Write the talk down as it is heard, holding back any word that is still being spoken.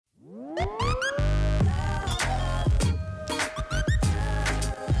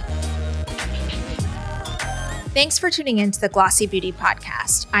Thanks for tuning in to the Glossy Beauty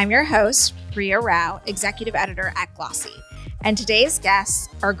Podcast. I'm your host, Priya Rao, Executive Editor at Glossy. And today's guests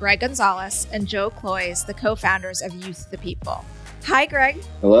are Greg Gonzalez and Joe Cloyes, the co-founders of Youth the People. Hi, Greg.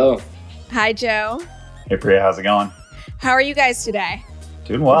 Hello. Hi, Joe. Hey, Priya. How's it going? How are you guys today?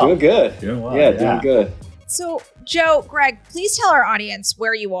 Doing well. Doing good. Doing well. Yeah, doing good. So, Joe, Greg, please tell our audience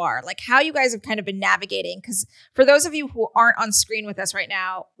where you are, like how you guys have kind of been navigating. Because for those of you who aren't on screen with us right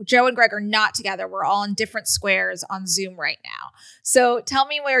now, Joe and Greg are not together. We're all in different squares on Zoom right now. So tell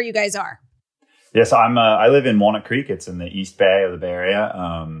me where you guys are. Yes, I live in Walnut Creek. It's in the East Bay of the Bay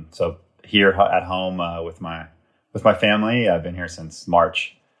Area. So here at home with my family. I've been here since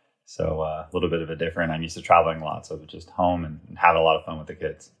March. So a little bit of a different. I'm used to traveling a lot, so just home and having a lot of fun with the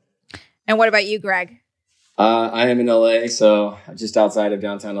kids. And what about you, Greg? I am in LA, so just outside of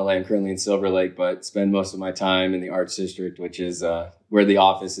downtown LA. I'm currently in Silver Lake, but spend most of my time in the Arts District, which is where the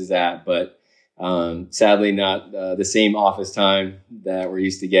office is at. But sadly, not the same office time that we're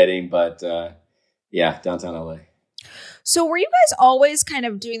used to getting. But downtown LA. So were you guys always kind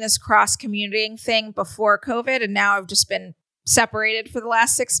of doing this cross-commuting thing before COVID, and now have just been separated for the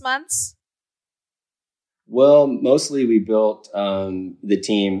last 6 months? Well, mostly we built the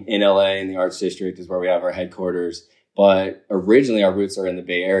team in LA, in the Arts District is where we have our headquarters. But originally our roots are in the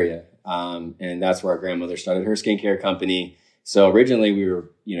Bay Area. And that's where our grandmother started her skincare company. So originally we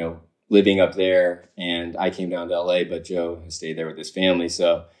were, living up there, and I came down to LA, but Joe stayed there with his family.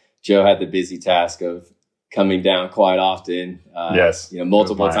 So Joe had the busy task of coming down quite often,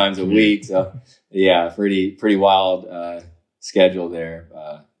 multiple times a week. So yeah, pretty wild schedule there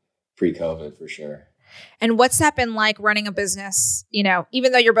pre-COVID for sure. And what's that been like running a business,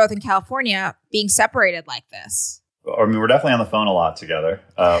 even though you're both in California, being separated like this? I mean, we're definitely on the phone a lot together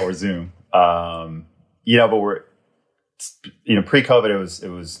or Zoom, but we're, pre-COVID,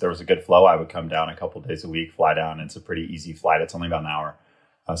 there was a good flow. I would come down a couple of days a week, fly down. It's a pretty easy flight. It's only about an hour.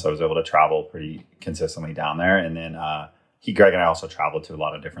 So I was able to travel pretty consistently down there. And then Greg and I also traveled to a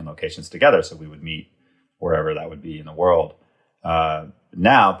lot of different locations together. So we would meet wherever that would be in the world.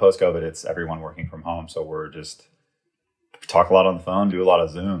 Now, post-COVID, it's everyone working from home. So we're just talk a lot on the phone, do a lot of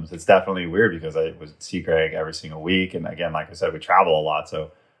Zooms. It's definitely weird because I would see Greg every single week. And again, like I said, we travel a lot.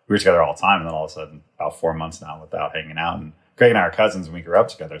 So we were together all the time. And then all of a sudden, about 4 months now without hanging out. And Greg and I are cousins and we grew up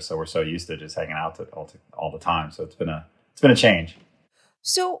together. So we're so used to just hanging out all the time. So it's been a change.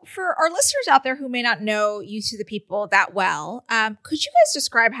 So for our listeners out there who may not know You to the People that well, could you guys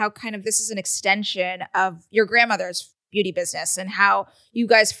describe how kind of this is an extension of your grandmother's beauty business and how you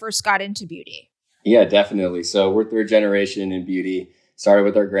guys first got into beauty? Yeah, definitely. So we're third generation in beauty. Started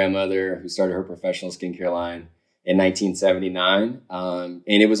with our grandmother who started her professional skincare line in 1979. And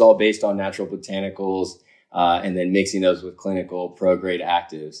it was all based on natural botanicals and then mixing those with clinical pro-grade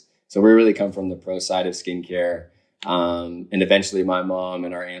actives. So we really come from the pro side of skincare. And eventually my mom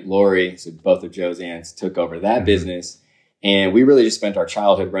and our Aunt Lori, so both of Joe's aunts, took over that business. And we really just spent our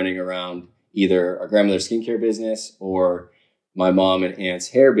childhood running around either our grandmother's skincare business or my mom and aunt's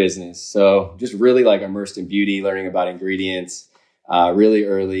hair business. So just really like immersed in beauty, learning about ingredients really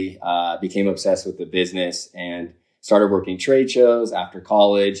early, became obsessed with the business and started working trade shows after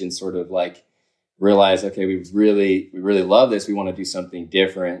college and sort of like realized, okay, we really love this. We want to do something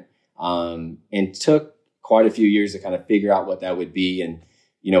different. And took quite a few years to kind of figure out what that would be. And,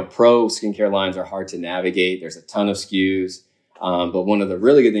 pro skincare lines are hard to navigate. There's a ton of SKUs. But one of the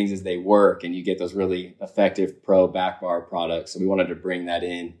really good things is they work and you get those really effective pro back bar products. So we wanted to bring that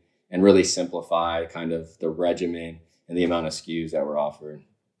in and really simplify kind of the regimen and the amount of SKUs that we're offering.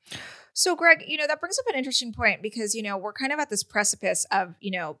 So Greg, that brings up an interesting point because, we're kind of at this precipice of,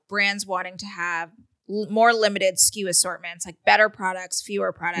 brands wanting to have more limited SKU assortments, like better products,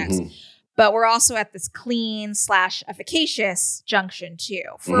 fewer products. Mm-hmm. But we're also at this clean/efficacious junction too.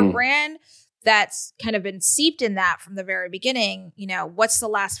 For a brand that's kind of been seeped in that from the very beginning, what's the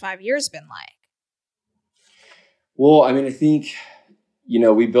last 5 years been like? Well, I mean, I think,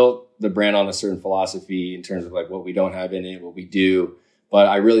 we built the brand on a certain philosophy in terms of like what we don't have in it, what we do. But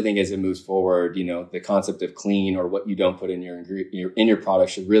I really think as it moves forward, the concept of clean or what you don't put in your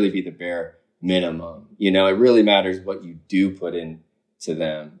product should really be the bare minimum. It really matters what you do put in to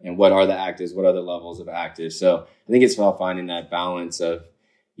them and what are the actives, what are the levels of actives. So I think it's about finding that balance of,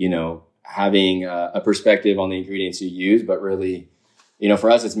 having a perspective on the ingredients you use, but really,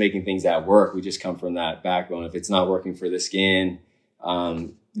 for us, it's making things that work. We just come from that backbone. If it's not working for the skin,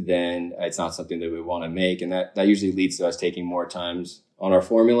 then it's not something that we want to make. And that usually leads to us taking more times on our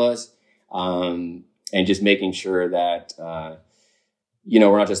formulas, and just making sure that,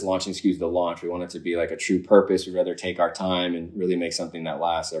 we're not just launching SKUs to launch. We want it to be like a true purpose. We'd rather take our time and really make something that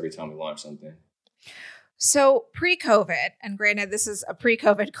lasts every time we launch something. So pre-COVID, and granted, this is a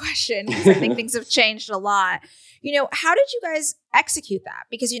pre-COVID question because I think things have changed a lot. How did you guys execute that?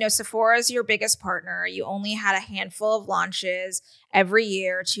 Because, Sephora is your biggest partner. You only had a handful of launches every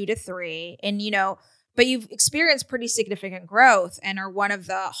year, 2 to 3. And, but you've experienced pretty significant growth and are one of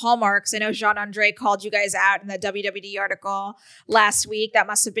the hallmarks. I know Jean-Andre called you guys out in the WWD article last week. That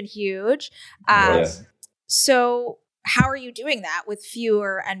must have been huge. Yes. So how are you doing that with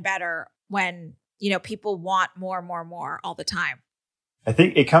fewer and better when people want more all the time? I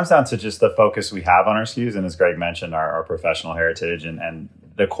think it comes down to just the focus we have on our SKUs. And as Greg mentioned, our professional heritage and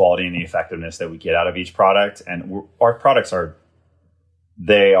the quality and the effectiveness that we get out of each product. And our products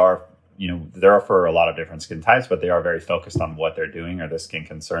they're for a lot of different skin types, but they are very focused on what they're doing or the skin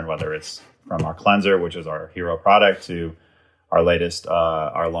concern, whether it's from our cleanser, which is our hero product, to our latest,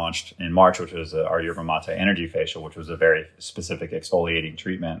 our launched in March, which was our Yerba Mate Energy Facial, which was a very specific exfoliating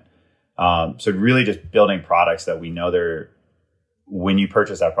treatment. So really just building products that we know when you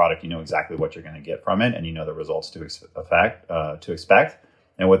purchase that product, you know exactly what you're going to get from it and you know the results to expect.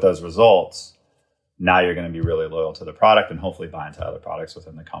 And with those results, now you're going to be really loyal to the product and hopefully buy into other products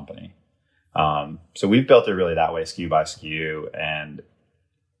within the company. So we've built it really that way, SKU by SKU. And,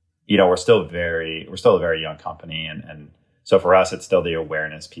 we're still a very young company. And so for us, it's still the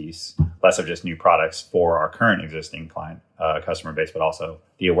awareness piece, less of just new products for our current existing client customer base, but also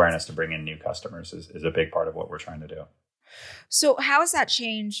the awareness to bring in new customers is a big part of what we're trying to do. So how has that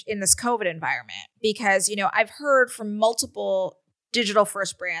changed in this COVID environment? Because, I've heard from multiple digital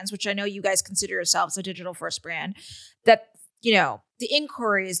first brands, which I know you guys consider yourselves a digital first brand, that, the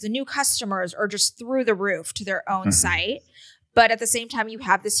inquiries, the new customers are just through the roof to their own site. But at the same time, you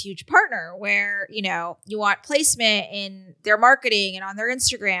have this huge partner where, you want placement in their marketing and on their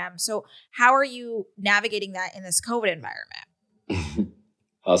Instagram. So how are you navigating that in this COVID environment?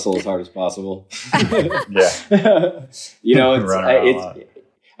 Hustle as hard as possible. Yeah.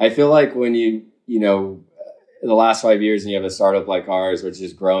 I feel like when in the last 5 years and you have a startup like ours, which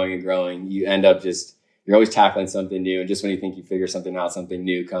is growing and growing, you end up you're always tackling something new. And just when you think you figure something out, something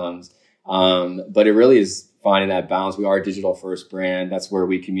new comes. But it really is finding that balance. We are a digital first brand. That's where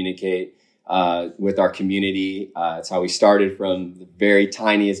we communicate with our community. It's how we started from the very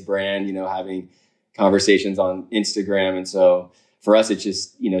tiniest brand, having conversations on Instagram. And so for us, it's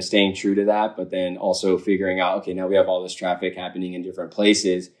just, staying true to that, but then also figuring out, okay, now we have all this traffic happening in different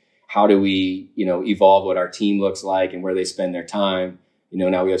places. How do we, evolve what our team looks like and where they spend their time?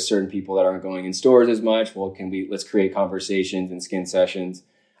 Now we have certain people that aren't going in stores as much. Well, let's create conversations and skin sessions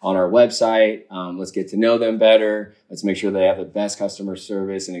on our website. Let's get to know them better. Let's make sure they have the best customer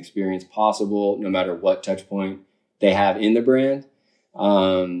service and experience possible, no matter what touch point they have in the brand.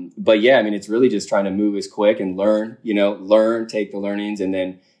 But yeah, it's really just trying to move as quick and learn, take the learnings and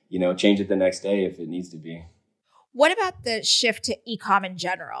then, change it the next day if it needs to be. What about the shift to e-com in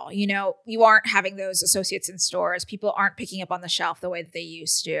general? You aren't having those associates in stores. People aren't picking up on the shelf the way that they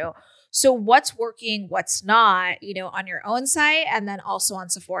used to. So what's working, what's not, on your own site and then also on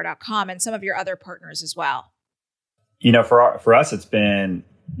Sephora.com and some of your other partners as well? For us, it's been,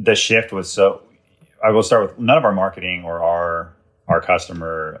 the shift was I will start with none of our marketing or our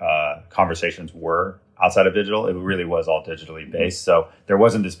customer conversations were outside of digital. It really was all digitally based. So there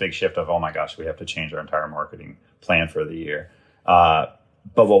wasn't this big shift of, oh my gosh, we have to change our entire marketing plan for the year. But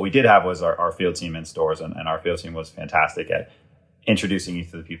what we did have was our field team in stores, and our field team was fantastic at introducing each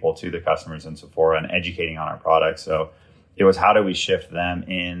of the people to the customers in Sephora and educating on our products. So it was, how do we shift them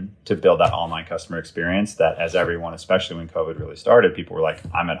in to build that online customer experience that, as everyone, especially when COVID really started, people were like,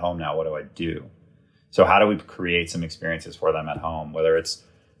 I'm at home now, what do I do? So how do we create some experiences for them at home, whether it's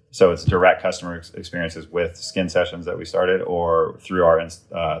direct customer experiences with skin sessions that we started, or through our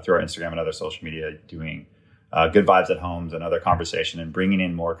Instagram and other social media, doing good vibes at homes and other conversation, and bringing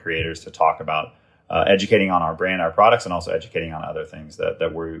in more creators to talk about educating on our brand, our products, and also educating on other things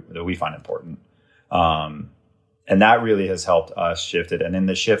that we find important. And that really has helped us shift it. And in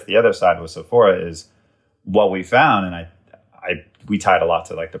the shift, the other side with Sephora is what we found, and we tied a lot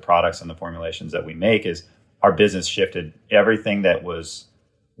to like the products and the formulations that we make, is our business shifted. Everything that was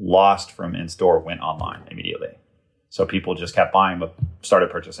lost from in-store went online immediately. So people just kept buying, but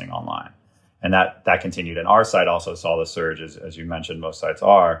started purchasing online. And that continued. And our site also saw the surge, as you mentioned, most sites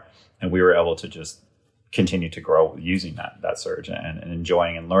are. And we were able to just continue to grow using that surge and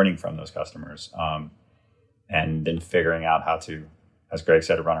enjoying and learning from those customers. And then figuring out how as Greg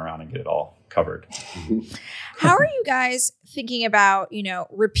said, to run around and get it all covered. How are you guys thinking about,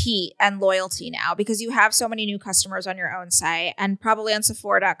 repeat and loyalty now? Because you have so many new customers on your own site and probably on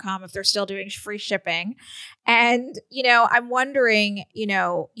Sephora.com if they're still doing free shipping. And, I'm wondering, you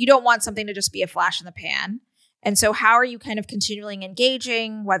don't want something to just be a flash in the pan. And so how are you kind of continually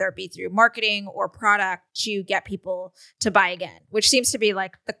engaging, whether it be through marketing or product, to get people to buy again, which seems to be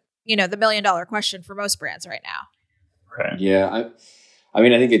like the $1 million question for most brands right now? Right. Yeah. I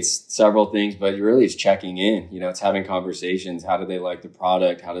think it's several things, but really it's checking in, it's having conversations. How do they like the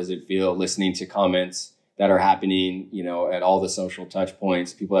product? How does it feel? Listening to comments that are happening, at all the social touch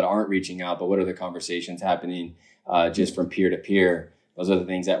points, people that aren't reaching out, but what are the conversations happening just from peer to peer? Those are the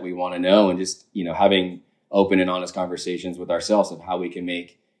things that we want to know. And just, having open and honest conversations with ourselves of how we can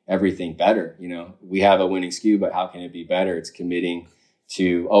make everything better. We have a winning SKU, but how can it be better? It's committing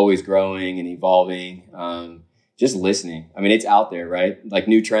to always growing and evolving. Just listening. It's out there, right? Like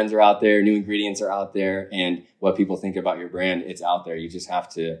new trends are out there, new ingredients are out there, and what people think about your brand, it's out there. You just have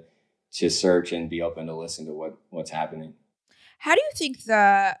to search and be open to listen to what's happening. How do you think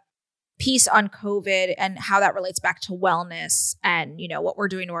the piece on COVID and how that relates back to wellness and, what we're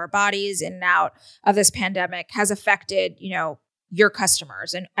doing to our bodies in and out of this pandemic has affected, your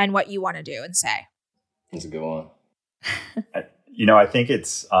customers and what you want to do and say? That's a good one. I think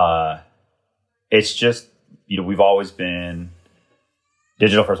it's just, we've always been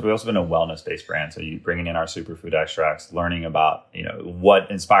digital first. We've also been a wellness-based brand. So you bringing in our superfood extracts, learning about, what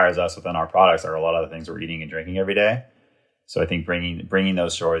inspires us within our products are a lot of the things we're eating and drinking every day. So I think bringing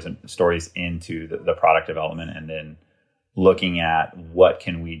those stories into the product development, and then looking at what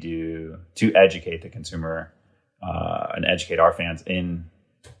can we do to educate the consumer and educate our fans in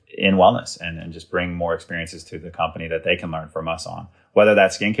wellness, and just bring more experiences to the company that they can learn from us on, whether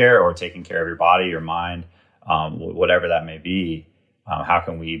that's skincare or taking care of your body, your mind, whatever that may be. How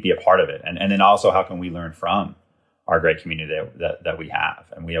can we be a part of it? And then also, how can we learn from our great community that we have?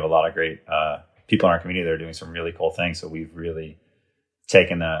 And we have a lot of great people in our community that are doing some really cool things. So we've really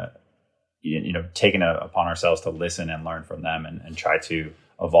taken it upon ourselves to listen and learn from them, and try to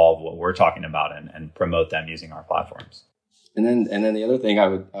evolve what we're talking about and promote them using our platforms. And then the other thing I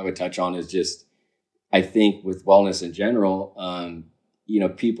would touch on is just, I think with wellness in general,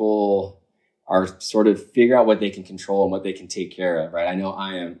 people are sort of figure out what they can control and what they can take care of, right? I know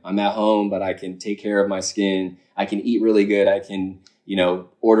I'm at home, but I can take care of my skin. I can eat really good. I can,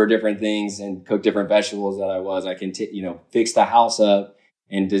 order different things and cook different vegetables I can, fix the house up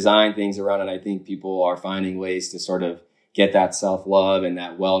and design things around it. I think people are finding ways to sort of get that self-love and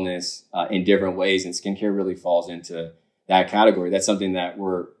that wellness in different ways. And skincare really falls into that category. That's something that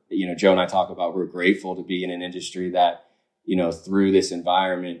we're, Joe and I talk about. We're grateful to be in an industry that, through this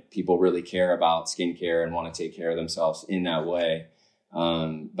environment, people really care about skincare and want to take care of themselves in that way.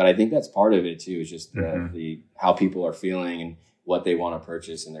 But I think that's part of it too, is just the how people are feeling and what they want to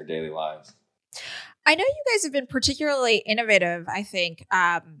purchase in their daily lives. I know you guys have been particularly innovative, I think,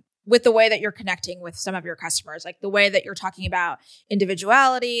 with the way that you're connecting with some of your customers, like the way that you're talking about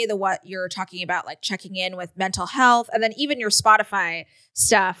individuality, what you're talking about, like checking in with mental health, and then even your Spotify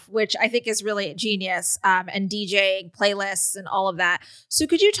stuff, which I think is really genius, and DJing playlists and all of that. So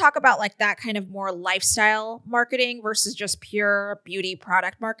could you talk about like that kind of more lifestyle marketing versus just pure beauty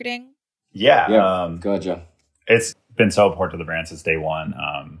product marketing? Yeah. Go ahead, Joe. It's been so important to the brand since day one.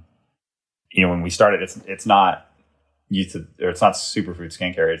 When we started, it's not it's not superfood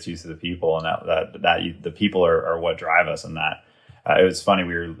skincare. It's use of the people, and that the people are what drive us. And that it was funny.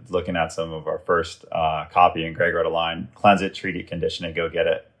 We were looking at some of our first copy, and Greg wrote a line: "Cleanse it, treat it, condition it, go get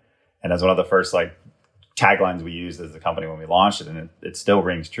it." And that's one of the first taglines we used as a company when we launched it, and it still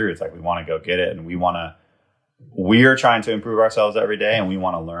rings true. It's like we want to go get it, and we're trying to improve ourselves every day, and we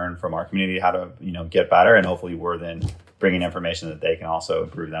want to learn from our community how to get better, and hopefully we're then bringing information that they can also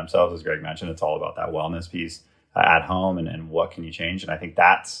improve themselves. As Greg mentioned, it's all about that wellness piece at home and what can you change. And I think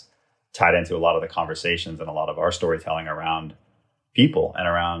that's tied into a lot of the conversations and a lot of our storytelling around people and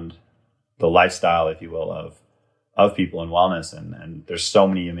around the lifestyle, if you will, of people and wellness. And there's so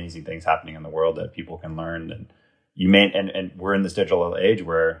many amazing things happening in the world that people can learn. And we're in this digital age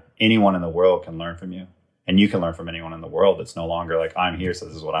where anyone in the world can learn from you, and you can learn from anyone in the world. It's no longer like, I'm here, so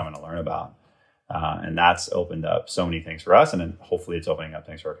this is what I'm going to learn about. And that's opened up so many things for us. And then hopefully it's opening up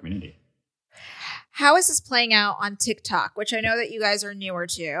things for our community. How is this playing out on TikTok, which I know that you guys are newer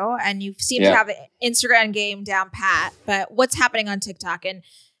to, and you seem to have the Instagram game down pat, but what's happening on TikTok and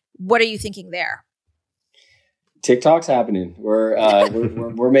what are you thinking there? TikTok's happening.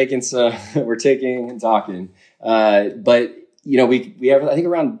 We're making some, we're taking and talking. But we have, I think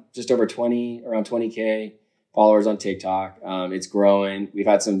around just over 20K followers on TikTok. It's growing. We've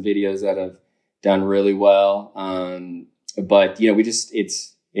had some videos that have done really well. But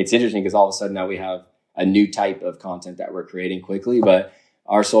it's interesting because all of a sudden now we have a new type of content that we're creating quickly. But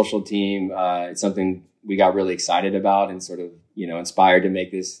our social team, it's something we got really excited about and sort of, inspired to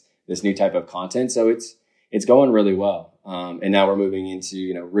make this new type of content. So it's going really well. And now we're moving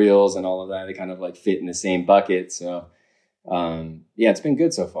into, reels and all of that. They kind of like fit in the same bucket. So, it's been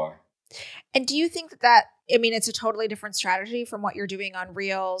good so far. And do you think that, it's a totally different strategy from what you're doing on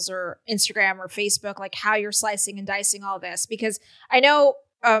Reels or Instagram or Facebook, like how you're slicing and dicing all this? Because I know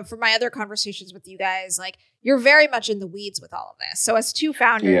from my other conversations with you guys, like you're very much in the weeds with all of this. So as two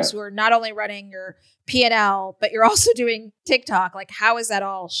founders who are not only running your P&L, but you're also doing TikTok, like how is that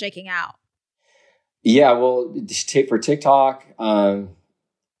all shaking out? Yeah, well, for TikTok, and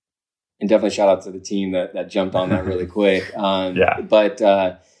definitely shout out to the team that jumped on that really quick.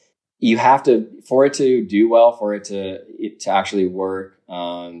 But you have to, for it to do well, for it to actually work,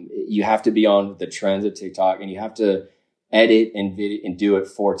 you have to be on the trends of TikTok, and you have to edit and do it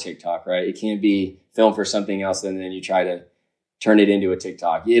for TikTok, right? It can't be filmed for something else and then you try to turn it into a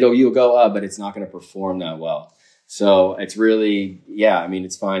TikTok. You'll go up, but it's not going to perform that well. So it's really,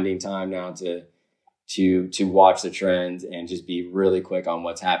 it's finding time now to watch the trends and just be really quick on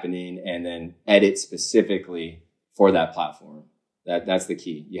what's happening and then edit specifically for that platform. That's the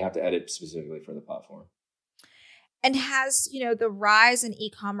key. You have to edit specifically for the platform. And has, the rise in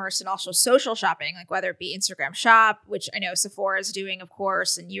e-commerce and also social shopping, like whether it be Instagram Shop, which I know Sephora is doing, of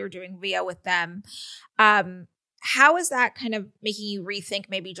course, and you're doing VIA with them. How is that kind of making you rethink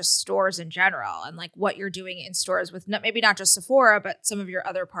maybe just stores in general and like what you're doing in stores with maybe not just Sephora, but some of your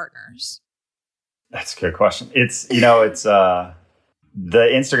other partners? That's a good question. It's, the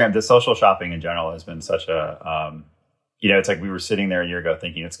Instagram, the social shopping in general has been such a, it's like we were sitting there a year ago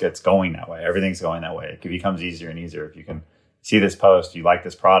thinking it's going that way. Everything's going that way. It becomes easier and easier. If you can see this post, you like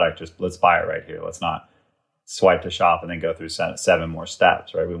this product, just let's buy it right here. Let's not swipe to shop and then go through 7 more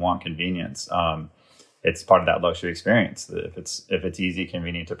steps, right? We want convenience. It's part of that luxury experience. If it's easy,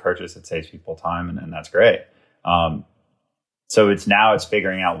 convenient to purchase, it saves people time and that's great. So it's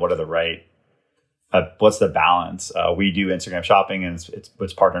figuring out what are the right, what's the balance? We do Instagram shopping and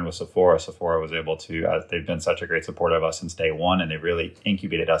it's partnered with Sephora. Sephora was able to, they've been such a great supporter of us since day one, and they really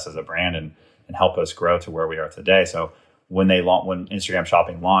incubated us as a brand and helped us grow to where we are today. So when Instagram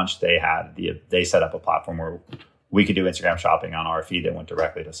shopping launched, they set up a platform where we could do Instagram shopping on our feed that went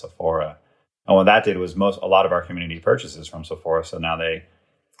directly to Sephora. And what that did was a lot of our community purchases from Sephora. So now they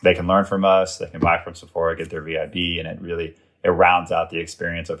can learn from us, they can buy from Sephora, get their VIB, and it rounds out the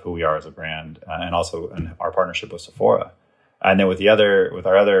experience of who we are as a brand, and also in our partnership with Sephora. And then with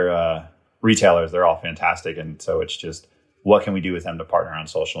our other retailers, they're all fantastic. And so it's just, what can we do with them to partner on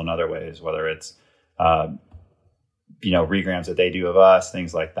social in other ways, whether it's, regrams that they do of us,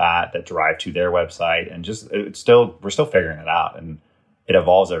 things like that drive to their website. And just, we're still figuring it out, and it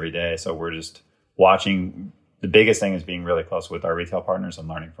evolves every day. So we're just watching. The biggest thing is being really close with our retail partners and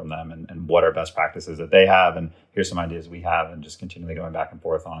learning from them and what are best practices that they have. And here's some ideas we have, and just continually going back and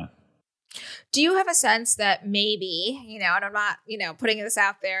forth on it. Do you have a sense that maybe, and I'm not, putting this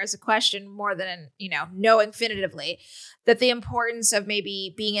out there as a question more than, knowing definitively, that the importance of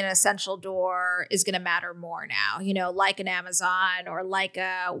maybe being an essential door is going to matter more now, like an Amazon or like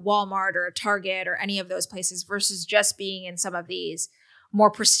a Walmart or a Target or any of those places versus just being in some of these more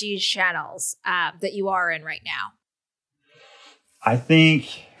prestige channels that you are in right now? I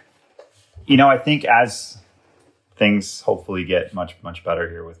think as things hopefully get much, much better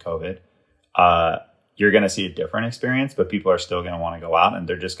here with COVID, you're going to see a different experience, but people are still going to want to go out, and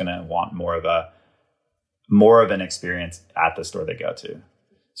they're just going to want more of an experience at the store they go to.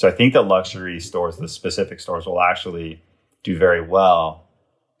 So I think the luxury stores, the specific stores, will actually do very well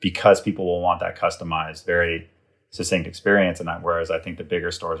because people will want that customized, very succinct experience. And whereas I think the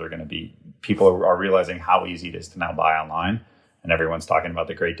bigger stores are going to be, people are realizing how easy it is to now buy online, and everyone's talking about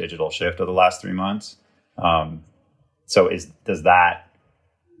the great digital shift of the last 3 months. Does that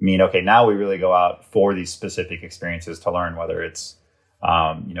mean, okay, now we really go out for these specific experiences to learn, whether it's,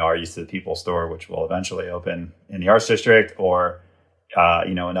 our Used to the People store, which will eventually open in the Arts District, or,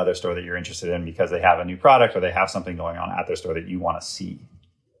 another store that you're interested in because they have a new product or they have something going on at their store that you want to see.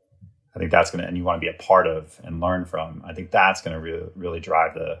 I think that's and you want to be a part of and learn from. I think that's going to really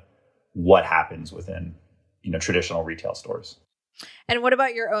drive what happens within, traditional retail stores. And what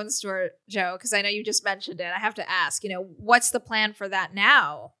about your own store, Joe? Because I know you just mentioned it. I have to ask, what's the plan for that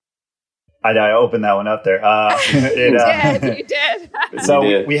now? I opened that one up there. You did.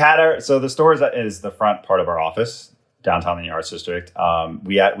 So we had the store is the front part of our office downtown in the Arts District.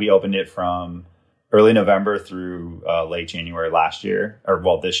 We opened it from early November through late January this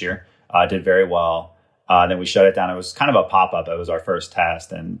year. Did very well. Then we shut it down. It was kind of a pop-up. It was our first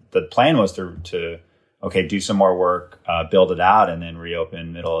test. And the plan was to do some more work, build it out, and then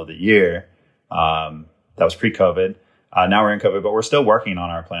reopen middle of the year. That was pre-COVID. Now we're in COVID, but we're still working on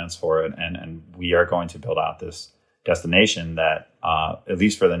our plans for it. And we are going to build out this destination that, at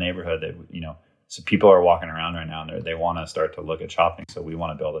least for the neighborhood, that, so people are walking around right now and they want to start to look at shopping. So we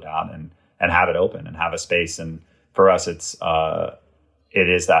want to build it out and have it open and have a space. And for us, it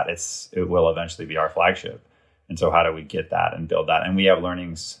will eventually be our flagship. And so how do we get that and build that? And we have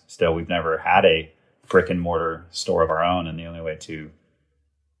learnings still. We've never had a brick and mortar store of our own. And the only way to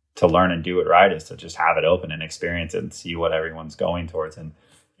learn and do it right is to just have it open and experience it and see what everyone's going towards. And,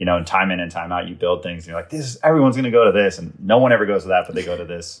 and time in and time out, you build things and you're like, everyone's going to go to this. And no one ever goes to that, but they go to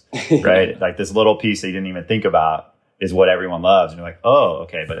this, right? Like this little piece that you didn't even think about is what everyone loves. And you're like, oh,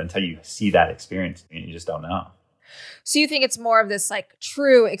 okay. But until you see that experience, you just don't know. So you think it's more of this like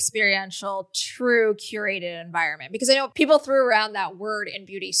true experiential, true curated environment? Because I know people threw around that word in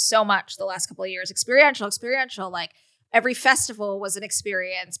beauty so much the last couple of years, experiential, like every festival was an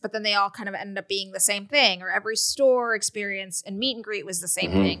experience, but then they all kind of ended up being the same thing, or every store experience and meet and greet was the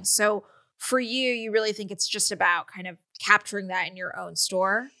same thing. So for you really think it's just about kind of capturing that in your own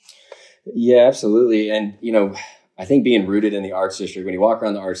store? Yeah, absolutely. And, I think being rooted in the arts district, when you walk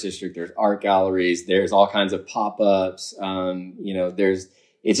around the arts district, there's art galleries, there's all kinds of pop-ups,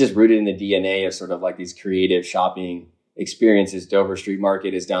 it's just rooted in the DNA of sort of like these creative shopping experiences. Dover Street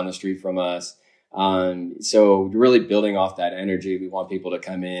Market is down the street from us. So really building off that energy, we want people to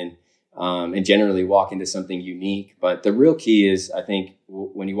come in and generally walk into something unique. But the real key is, I think,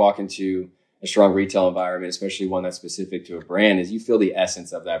 when you walk into a strong retail environment, especially one that's specific to a brand, is you feel the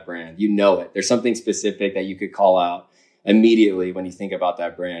essence of that brand. You know it. There's something specific that you could call out immediately when you think about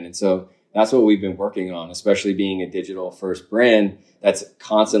that brand. And so that's what we've been working on, especially being a digital first brand that's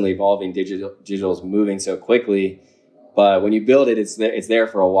constantly evolving. Digital's moving so quickly. But when you build it, it's there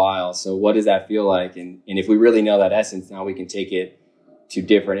for a while. So what does that feel like? And if we really know that essence, now we can take it to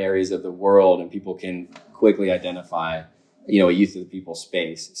different areas of the world and people can quickly identify, a youth of the people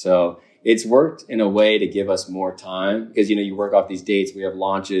space. So it's worked in a way to give us more time because, you work off these dates. We have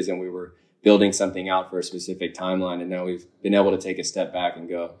launches and we were building something out for a specific timeline. And now we've been able to take a step back and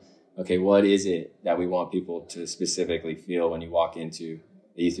go, okay, what is it that we want people to specifically feel when you walk into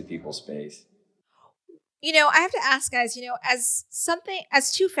the youth of people space? I have to ask guys,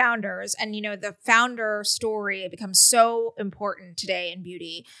 as two founders and, the founder story becomes so important today in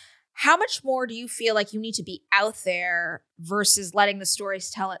beauty. How much more do you feel like you need to be out there versus letting the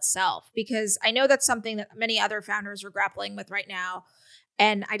stories tell itself? Because I know that's something that many other founders are grappling with right now.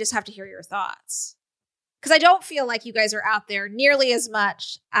 And I just have to hear your thoughts. Because I don't feel like you guys are out there nearly as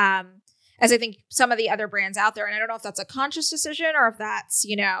much as I think some of the other brands out there. And I don't know if that's a conscious decision or if that's,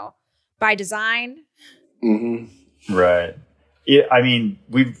 by design. Mm-hmm. Right. Yeah, I mean,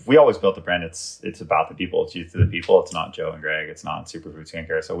 we always built the brand. It's about the people. It's youth to the people. It's not Joe and Greg. It's not Superfood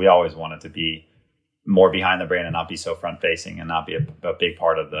Skincare. So we always wanted to be more behind the brand and not be so front facing and not be a big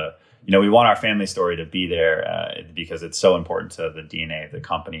part of the. We want our family story to be there because it's so important to the DNA of the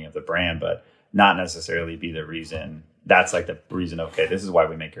company, of the brand, but not necessarily be the reason. That's like the reason. Okay, this is why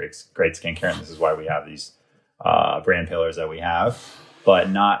we make great skincare, and this is why we have these brand pillars that we have,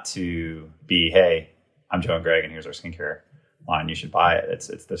 but not to be, hey, I'm Joe and Greg, and here's our skincare line. You should buy it.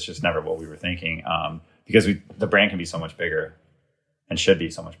 That's just never what we were thinking. Because the brand can be so much bigger and should be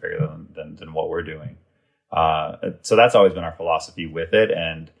so much bigger than what we're doing. So that's always been our philosophy with it.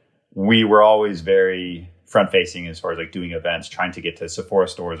 And we were always very front facing as far as like doing events, trying to get to Sephora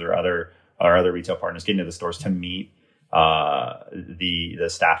stores or other retail partners, getting to the stores to meet the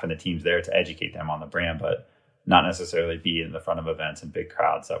staff and the teams there to educate them on the brand, but not necessarily be in the front of events and big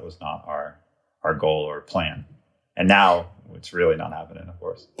crowds. That was not our goal or plan. And now it's really not happening, of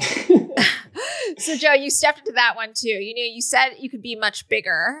course. So Joe, you stepped into that one too. You said you could be much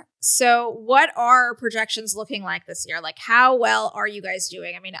bigger. So what are projections looking like this year? Like how well are you guys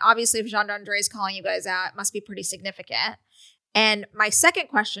doing? I mean, obviously if Jean d'André is calling you guys out, it must be pretty significant. And my second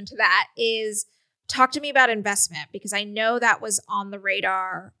question to that is talk to me about investment, because I know that was on the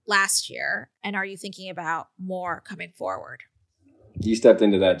radar last year. And are you thinking about more coming forward? You stepped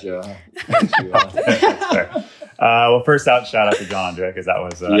into that, Joe. Well, first shout out to John Andre, because that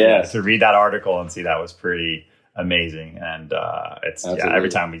was to read that article and see that was pretty amazing. And every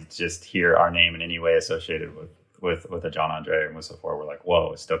time we just hear our name in any way associated with a John Andre and with Sephora, we're like,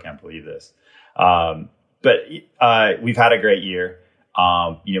 whoa, I still can't believe this. But we've had a great year.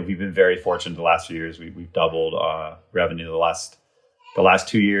 We've been very fortunate the last few years. We've doubled revenue the last the last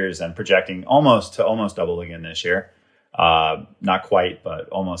 2 years and projecting almost double again this year. Not quite, but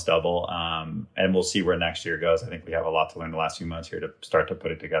almost double. And we'll see where next year goes. I think we have a lot to learn the last few months here to start to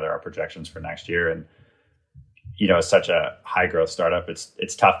put together our projections for next year. And, it's such a high growth startup.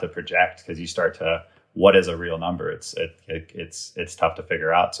 It's tough to project because you start to, what is a real number? It's tough to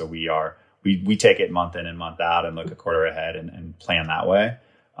figure out. So we take it month in and month out and look a quarter ahead and plan that way.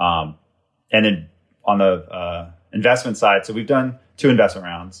 And then on the investment side, so we've done 2 investment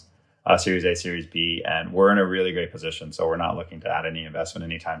rounds, Series A, Series B, and we're in a really great position. So we're not looking to add any investment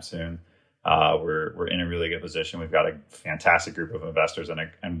anytime soon. We're in a really good position. We've got a fantastic group of investors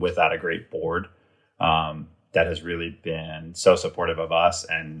and with that, a great board that has really been so supportive of us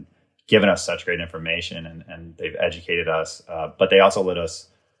and given us such great information, and they've educated us, but they also let us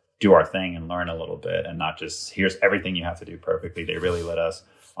do our thing and learn a little bit and not just here's everything you have to do perfectly. They really let us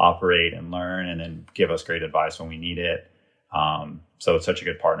operate and learn and then give us great advice when we need it. So it's such a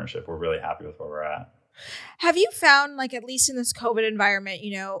good partnership. We're really happy with where we're at. Have you found, like, at least in this COVID environment,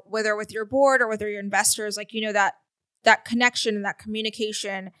 whether with your board or whether your investors, like, that connection and that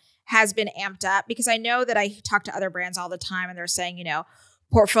communication has been amped up? Because I know that I talk to other brands all the time and they're saying,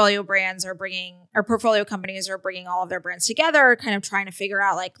 portfolio brands are portfolio companies are bringing all of their brands together, kind of trying to figure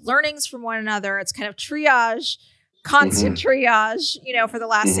out like learnings from one another. It's kind of triage, constant triage, for the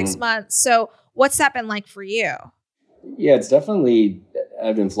last 6 months. So what's that been like for you? Yeah, it's definitely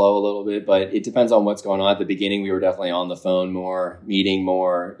ebbed and flow a little bit, but it depends on what's going on. At the beginning, we were definitely on the phone more, meeting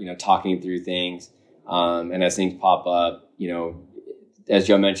more, talking through things. And as things pop up, as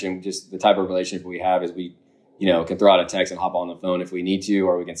Joe mentioned, just the type of relationship we have is we, can throw out a text and hop on the phone if we need to,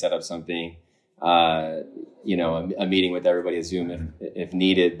 or we can set up something, a meeting with everybody at Zoom if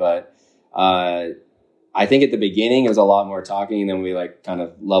needed. But I think at the beginning, it was a lot more talking, and then we like kind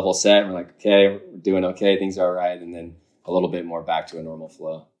of level set. And we're like, okay, we're doing okay. Things are all right. And then a little bit more back to a normal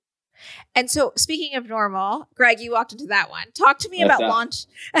flow. And so speaking of normal, Greg, you walked into that one. Talk to me about launch.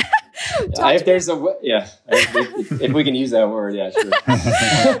 If we can use that word, yeah, sure.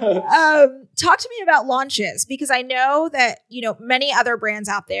 Talk to me about launches, because I know that, many other brands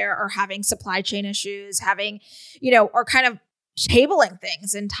out there are having supply chain issues, are kind of tabling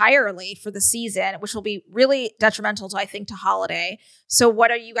things entirely for the season, which will be really detrimental to holiday. So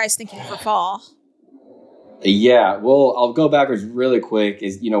what are you guys thinking for fall? Yeah, well, I'll go backwards really quick.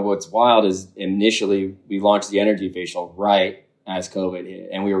 What's wild is initially we launched the energy facial right as COVID hit,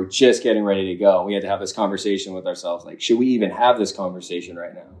 and we were just getting ready to go. We had to have this conversation with ourselves. Like, should we even have this conversation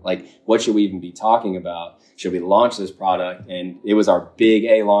right now? Like, what should we even be talking about? Should we launch this product? And it was our big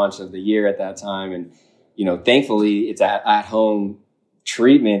A launch of the year at that time. And, thankfully it's at home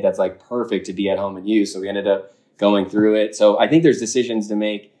treatment that's like perfect to be at home and use. So we ended up going through it. So I think there's decisions to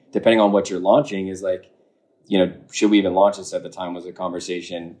make depending on what you're launching is like, should we even launch this at the time was a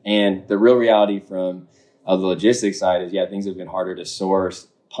conversation. And the real reality from the logistics side is, things have been harder to source,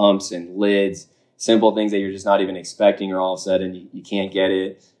 pumps and lids, simple things that you're just not even expecting, or all of a sudden you can't get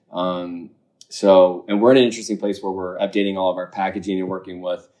it. And we're in an interesting place where we're updating all of our packaging and working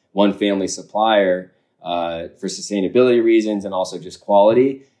with one family supplier for sustainability reasons and also just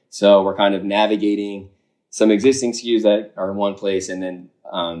quality. So we're kind of navigating some existing SKUs that are in one place and then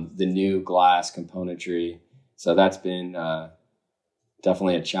the new glass componentry. So that's been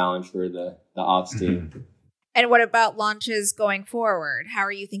definitely a challenge for the ops team. And what about launches going forward? How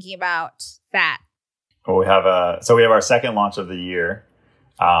are you thinking about that? Well, we have our second launch of the year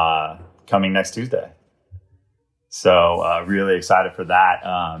coming next Tuesday. So really excited for that.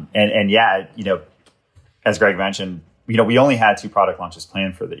 As Greg mentioned, we only had 2 product launches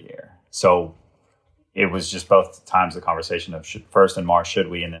planned for the year. So it was just both times the conversation of first in March, should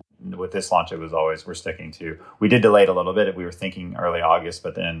we? And then with this launch, it was always we're sticking to. We did delay it a little bit. We were thinking early August,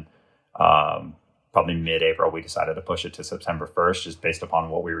 but then probably mid-April, we decided to push it to September 1st, just based upon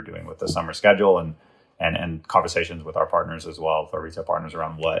what we were doing with the summer schedule and conversations with our partners as well, with our retail partners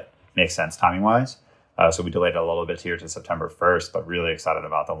around what makes sense timing-wise. So we delayed it a little bit here to September 1st, but really excited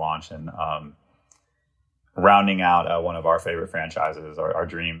about the launch and rounding out one of our favorite franchises, our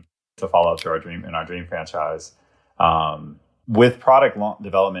dream, to follow up to our dream franchise. With product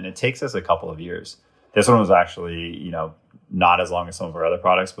development, it takes us a couple of years. This one was actually, not as long as some of our other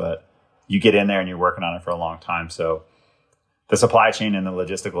products, but you get in there and you're working on it for a long time. So the supply chain and the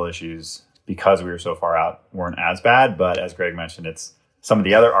logistical issues, because we were so far out, weren't as bad. But as Greg mentioned, it's some of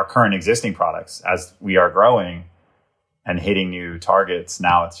our current existing products, as we are growing and hitting new targets.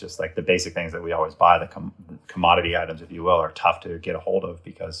 Now it's just like the basic things that we always buy, the commodity items, if you will, are tough to get a hold of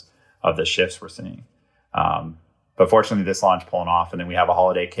because of the shifts we're seeing. But fortunately, this launch pulling off, and then we have a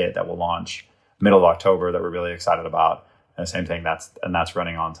holiday kit that will launch middle of October that we're really excited about. same thing. That's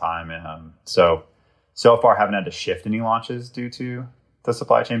running on time. So far haven't had to shift any launches due to the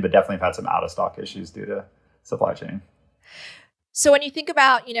supply chain, but definitely have had some out of stock issues due to supply chain. So when you think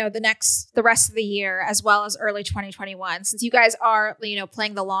about, the rest of the year as well as early 2021, since you guys are,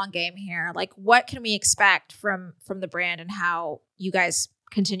 playing the long game here, like what can we expect from the brand and how you guys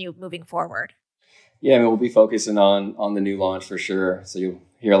continue moving forward? Yeah, we'll be focusing on the new launch for sure. So you'll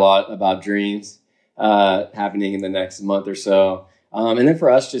hear a lot about dreams happening in the next month or so. And then for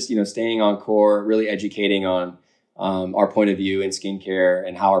us, just, staying on core, really educating on our point of view in skincare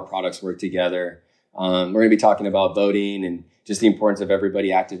and how our products work together. We're going to be talking about voting and just the importance of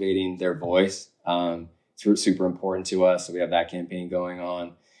everybody activating their voice. It's super important to us. So we have that campaign going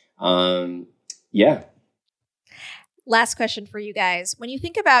on. Yeah. Last question for you guys. When you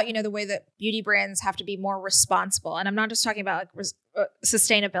think about, the way that beauty brands have to be more responsible, and I'm not just talking about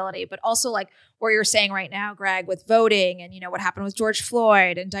sustainability, but also like where you're saying right now, Greg, with voting and, what happened with George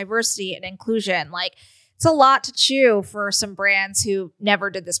Floyd and diversity and inclusion, like it's a lot to chew for some brands who never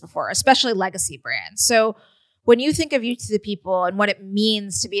did this before, especially legacy brands. So when you think of youth to the people and what it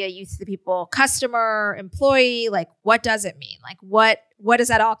means to be a youth to the people customer, employee, like what does it mean? Like what does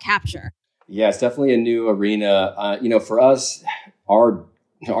that all capture? Yeah, it's definitely a new arena. For us, our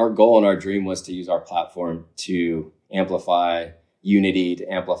goal and our dream was to use our platform to amplify unity, to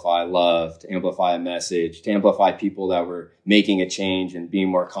amplify love, to amplify a message, to amplify people that were making a change and being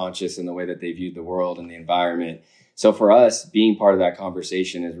more conscious in the way that they viewed the world and the environment. So for us, being part of that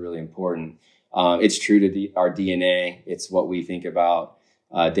conversation is really important. It's true to our DNA. It's what we think about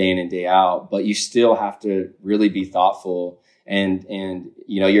day in and day out, but you still have to really be thoughtful and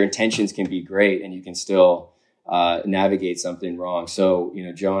your intentions can be great and you can still navigate something wrong. So,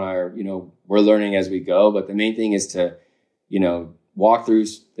 Joe and I are, we're learning as we go, but the main thing is to, walk through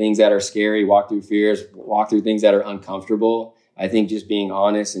things that are scary, walk through fears, walk through things that are uncomfortable. I think just being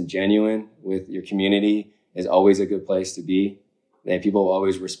honest and genuine with your community is always a good place to be. And people will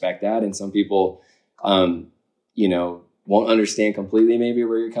always respect that. And some people, won't understand completely maybe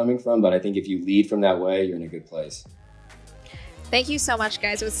where you're coming from. But I think if you lead from that way, you're in a good place. Thank you so much,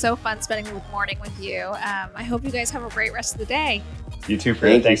 guys. It was so fun spending the morning with you. I hope you guys have a great rest of the day. You too,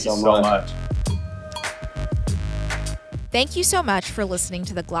 Fred. Thank you so much. Thank you so much for listening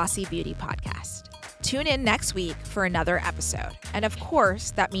to the Glossy Beauty Podcast. Tune in next week for another episode. And of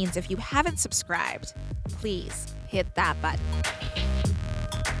course, that means if you haven't subscribed, please hit that button.